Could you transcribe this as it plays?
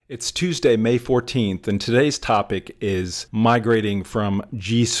It's Tuesday, May 14th, and today's topic is migrating from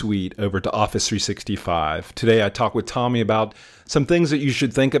G Suite over to Office 365. Today I talk with Tommy about some things that you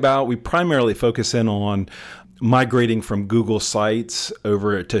should think about. We primarily focus in on migrating from Google Sites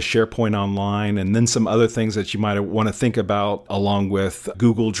over to SharePoint Online, and then some other things that you might want to think about along with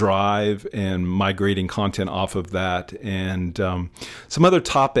Google Drive and migrating content off of that, and some other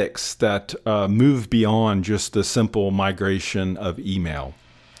topics that move beyond just the simple migration of email.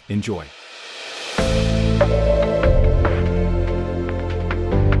 Enjoy.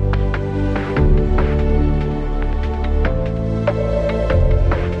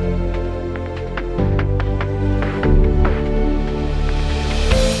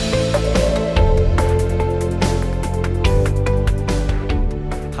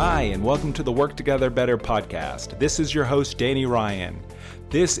 Hi, and welcome to the Work Together Better podcast. This is your host, Danny Ryan.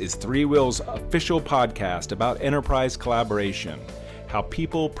 This is Three Wheels' official podcast about enterprise collaboration. How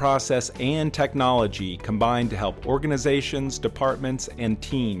people, process, and technology combine to help organizations, departments, and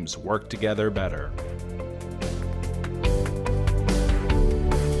teams work together better.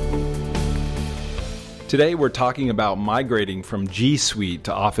 Today we're talking about migrating from G Suite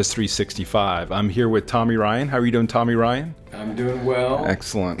to Office 365. I'm here with Tommy Ryan. How are you doing, Tommy Ryan? I'm doing well.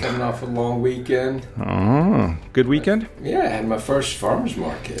 Excellent. Coming off a long weekend. Oh, good weekend? Yeah, I had my first farmer's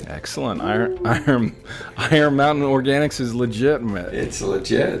market. Excellent. Iron Mountain Organics is legitimate. It's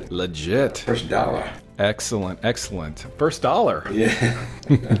legit. Legit. First dollar. Excellent. First dollar. Yeah.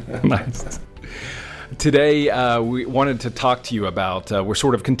 Nice. Today, we wanted to talk to you about, we're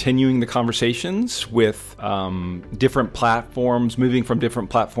sort of continuing the conversations with different platforms, moving from different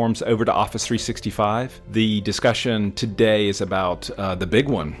platforms over to Office 365. The discussion today is about the big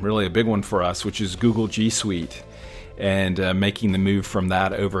one, really a big one for us, which is Google G Suite, and making the move from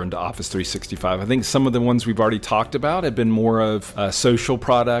that over into Office 365. I think some of the ones we've already talked about have been more of social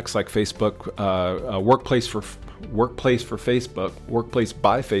products like Facebook, Workplace for Facebook, Workplace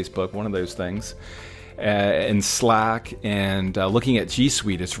by Facebook, one of those things. And Slack, and looking at G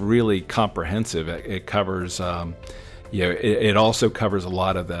Suite, it's really comprehensive. It covers, it also covers a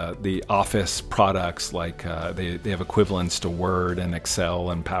lot of the Office products, like they have equivalents to Word and Excel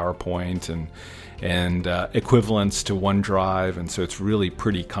and PowerPoint and equivalents to OneDrive, and so it's really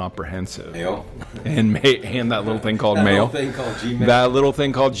pretty comprehensive. Mail. And that little thing called Mail. That little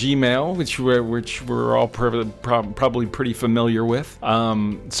thing called Gmail, which we're all probably pretty familiar with.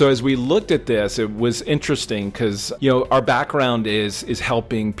 So as we looked at this, it was interesting because our background is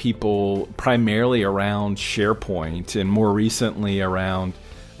helping people primarily around SharePoint, and more recently around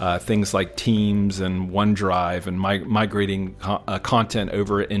things like Teams and OneDrive, and migrating content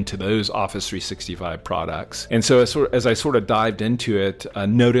over into those Office 365 products. And so as I sort of dived into it,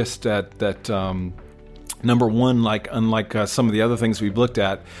 noticed that number one, unlike some of the other things we've looked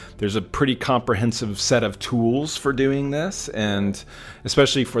at, there's a pretty comprehensive set of tools for doing this, and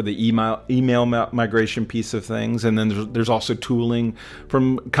especially for the email migration piece of things. And then there's also tooling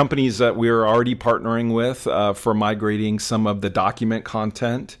from companies that we're already partnering with for migrating some of the document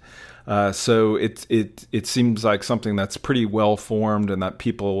content. So it seems like something that's pretty well formed, and that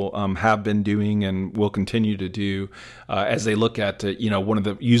people have been doing and will continue to do as they look at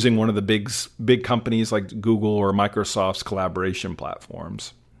using one of the big companies like Google or Microsoft's collaboration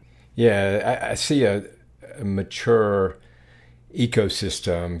platforms. Yeah, I see a mature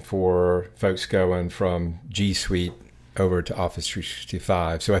ecosystem for folks going from G Suite over to Office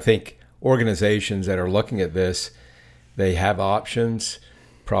 365. So I think organizations that are looking at this, they have options.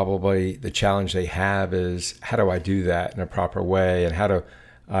 Probably the challenge they have is, how do I do that in a proper way, and how do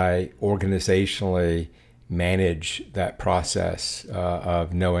I organizationally manage that process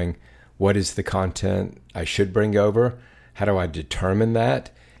of knowing what is the content I should bring over, how do I determine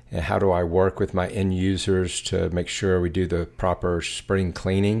that, and how do I work with my end users to make sure we do the proper spring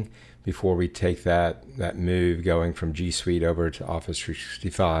cleaning before we take that move going from G Suite over to Office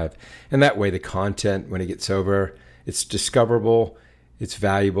 365. And that way the content, when it gets over, it's discoverable, it's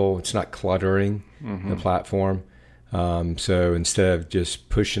valuable, it's not cluttering the platform. So instead of just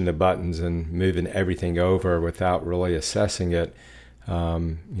pushing the buttons and moving everything over without really assessing it,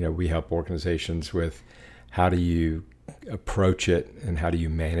 we help organizations with how do you approach it and how do you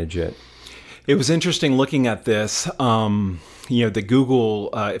manage it. It was interesting looking at this. The Google,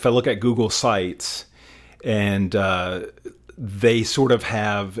 if I look at Google Sites, and they sort of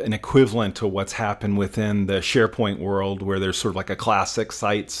have an equivalent to what's happened within the SharePoint world, where there's sort of like a classic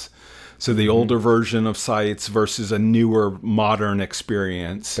sites So the older version of sites versus a newer modern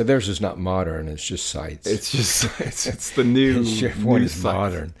experience. But theirs is not modern. It's just sites. It's just it's the new SharePoint is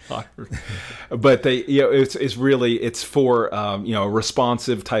modern. But it's really it's for a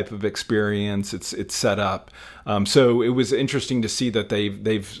responsive type of experience. It's set up. So it was interesting to see that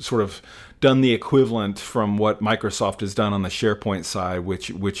they've sort of done the equivalent from what Microsoft has done on the SharePoint side,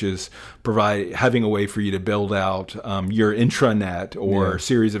 which is having a way for you to build out your intranet or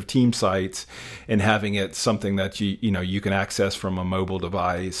series of team sites, and having it something that you can access from a mobile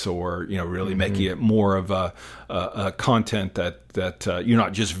device, or really making it more of a content that you're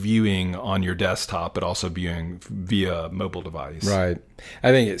not just viewing on your desktop, but also viewing via mobile device. Right.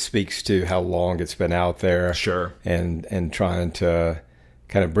 I think it speaks to how long it's been out there. Sure. And trying to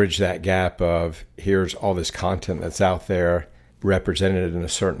kind of bridge that gap of here's all this content that's out there represented in a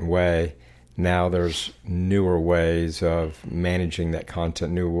certain way. Now there's newer ways of managing that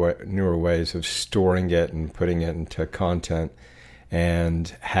content, newer ways of storing it and putting it into content, and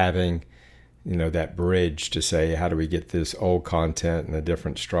having that bridge to say, how do we get this old content and a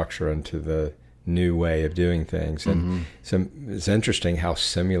different structure into the new way of doing things? And so it's interesting how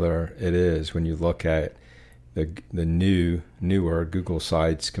similar it is when you look at the newer Google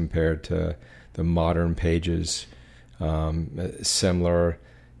sites compared to the modern pages. Similar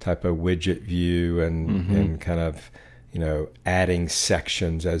type of widget view and kind of adding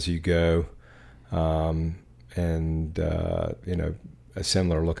sections as you go, and a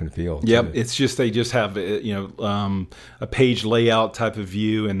similar look and feel. Yep, it's just they just have a page layout type of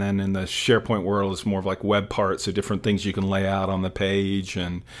view, and then in the SharePoint world, it's more of like web parts, so different things you can lay out on the page,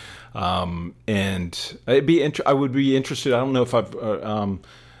 and I would be interested. I don't know if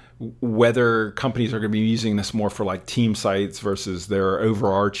whether companies are going to be using this more for like team sites versus their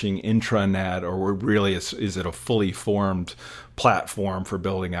overarching intranet, or really is it a fully formed platform for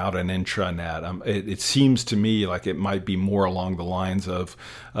building out an intranet? It seems to me like it might be more along the lines of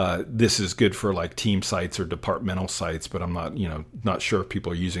this is good for like team sites or departmental sites, but I'm not sure if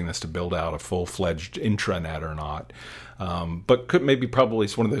people are using this to build out a full-fledged intranet or not. But probably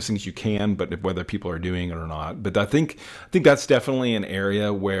it's one of those things you can, but whether people are doing it or not. But I think that's definitely an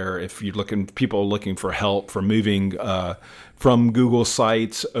area where if people are looking for help for moving from Google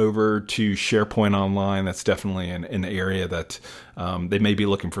Sites over to SharePoint Online, that's definitely an area that they may be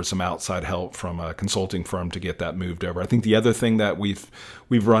looking for some outside help from a consulting firm to get that moved over. I think the other thing that we've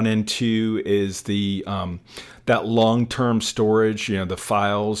run into is that long-term storage, the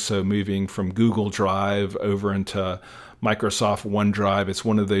files. So moving from Google Drive over into Microsoft OneDrive, it's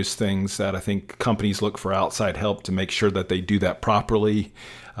one of those things that I think companies look for outside help to make sure that they do that properly,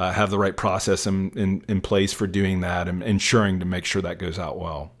 have the right process in place for doing that, and ensuring to make sure that goes out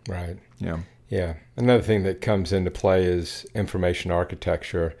well. Right. Yeah. Yeah. Another thing that comes into play is information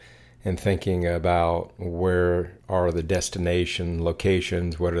architecture, and thinking about where are the destination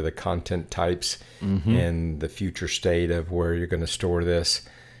locations, what are the content types, and the future state of where you're going to store this.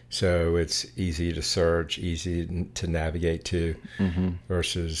 So it's easy to search, easy to navigate to,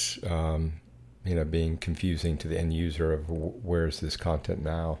 versus being confusing to the end user of where's this content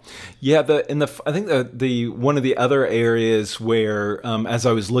now. Yeah, I think the one of the other areas where as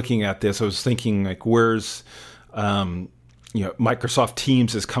I was looking at this, I was thinking like where's Microsoft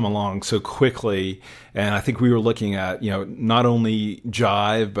Teams has come along so quickly, and I think we were looking at not only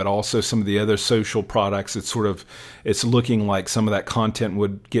Jive but also some of the other social products. It's looking like some of that content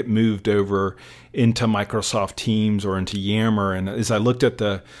would get moved over into Microsoft Teams or into Yammer. And as I looked at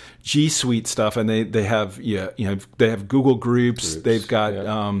the G Suite stuff, and they have they have Google Groups, they've got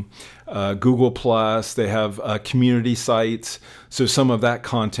Google Plus, they have community sites. So some of that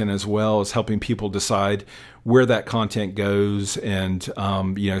content as well is helping people decide where that content goes, and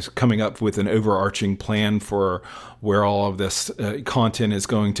coming up with an overarching plan for where all of this content is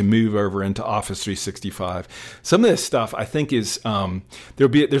going to move over into Office 365. Some of this stuff I think is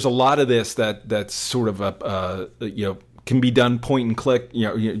there's a lot of this that's sort of can be done point and click,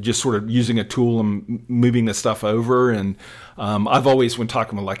 just sort of using a tool and moving the stuff over. And I've always, when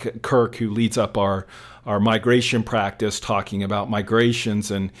talking with like Kirk, who leads up our migration practice, talking about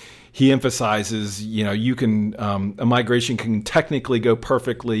migrations, and he emphasizes, you can a migration can technically go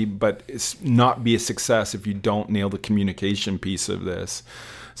perfectly, but it's not be a success if you don't nail the communication piece of this.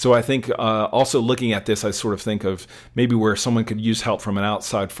 So I think also looking at this, I sort of think of maybe where someone could use help from an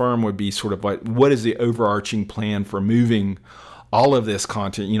outside firm would be sort of like, what is the overarching plan for moving all of this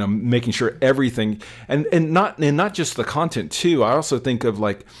content, making sure everything, and not just the content too. I also think of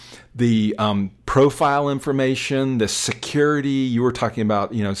like the profile information, the security. You were talking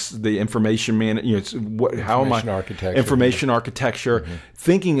about, the information information architecture.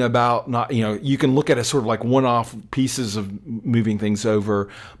 Thinking about not, you can look at it sort of like one-off pieces of moving things over,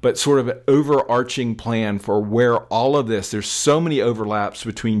 but sort of an overarching plan for where all of this. There's so many overlaps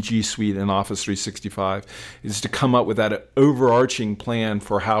between G Suite and Office 365. Is to come up with that overarching plan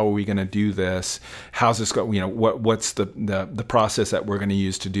for how are we going to do this? How's this go? What's the process that we're going to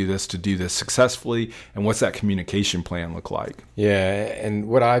use to do this successfully, and what's that communication plan look like? Yeah, and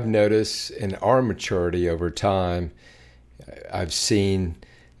what I've noticed in our maturity over time, I've seen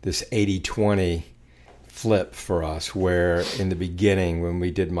this 80-20 flip for us, where in the beginning when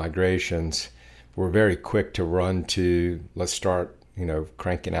we did migrations, we're very quick to run to, let's start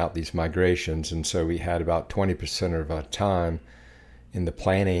cranking out these migrations. And so we had about 20% of our time in the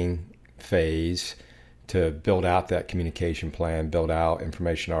planning phase to build out that communication plan, build out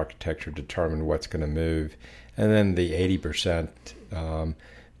information architecture, determine what's going to move. And then the 80%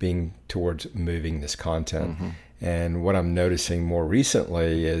 being towards moving this content. And what I'm noticing more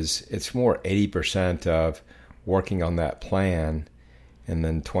recently is it's more 80% of working on that plan and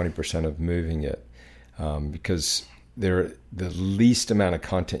then 20% of moving it. Because the least amount of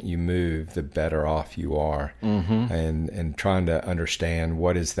content you move, the better off you are. And trying to understand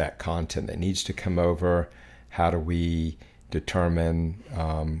what is that content that needs to come over, how do we determine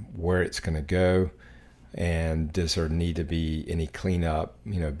where it's going to go, and does there need to be any cleanup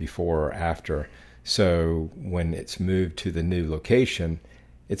before or after. So when it's moved to the new location,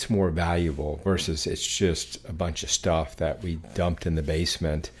 it's more valuable versus it's just a bunch of stuff that we dumped in the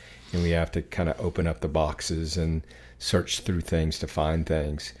basement and we have to kind of open up the boxes and search through things to find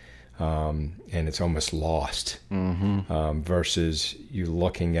things. And it's almost lost versus you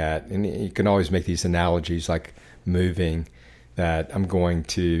looking at, and you can always make these analogies like moving, that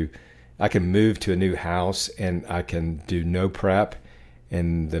I can move to a new house and I can do no prep,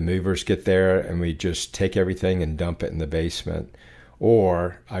 and the movers get there and we just take everything and dump it in the basement.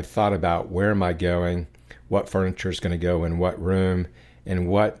 Or I've thought about, where am I going, what furniture is going to go in what room, and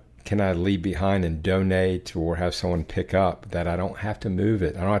what can I leave behind and donate or have someone pick up, that I don't have to move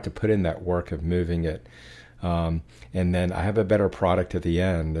it. I don't have to put in that work of moving it. And then I have a better product at the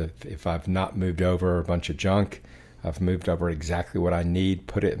end. If I've not moved over a bunch of junk, I've moved over exactly what I need,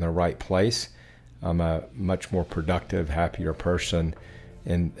 put it in the right place, I'm a much more productive, happier person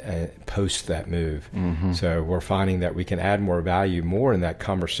and post that move. So we're finding that we can add more value, more in that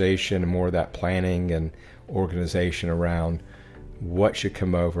conversation and more of that planning and organization around what should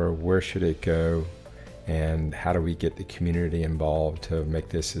come over, where should it go, and how do we get the community involved to make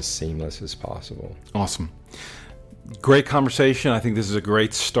this as seamless as possible. Awesome. Great conversation. I think this is a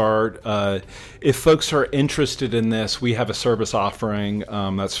great start. If folks are interested in this, we have a service offering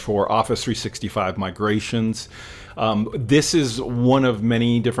that's for Office 365 migrations. This is one of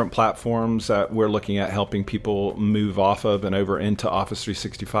many different platforms that we're looking at helping people move off of and over into Office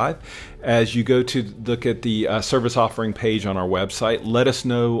 365. As you go to look at the service offering page on our website, let us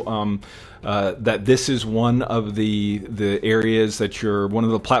know that this is one of the areas that one of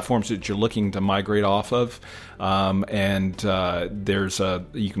the platforms that you're looking to migrate off of. You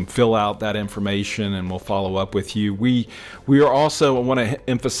can fill out that information and we'll follow up with you. We are also, I want to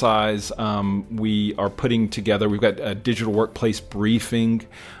emphasize, we are putting together, we've got a digital workplace briefing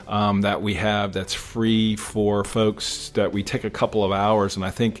that we have that's free for folks, that we take a couple of hours, and I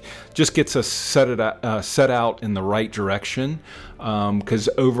think just gets us set out in the right direction. Because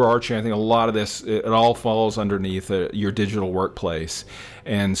overarching, I think a lot of this, it all falls underneath your digital workplace.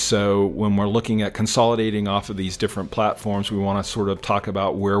 And so when we're looking at consolidating off of these different platforms, we want to sort of talk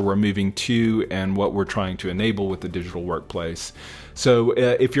about where we're moving to and what we're trying to enable with the digital workplace. So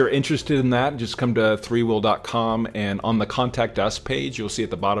if you're interested in that, just come to 3will.com, and on the Contact Us page, you'll see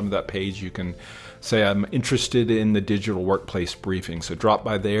at the bottom of that page, you can say, I'm interested in the digital workplace briefing. So drop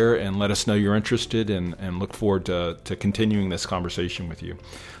by there and let us know you're interested, and look forward to continuing this conversation with you.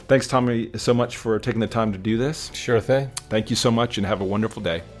 Thanks, Tommy, so much for taking the time to do this. Sure thing. Thank you so much, and have a wonderful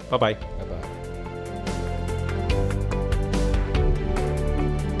day. Bye-bye. Bye-bye.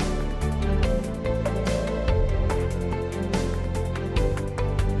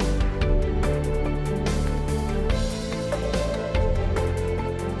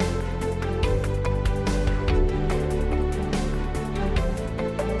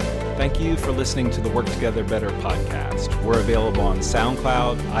 Thank you for listening to the Work Together Better podcast. We're available on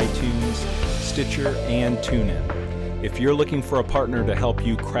SoundCloud, iTunes, Stitcher, and TuneIn. If you're looking for a partner to help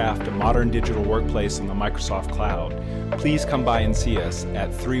you craft a modern digital workplace in the Microsoft Cloud, please come by and see us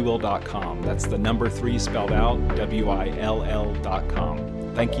at 3will.com. That's the number 3 spelled out, WILL.com.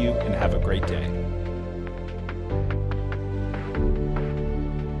 Thank you and have a great day.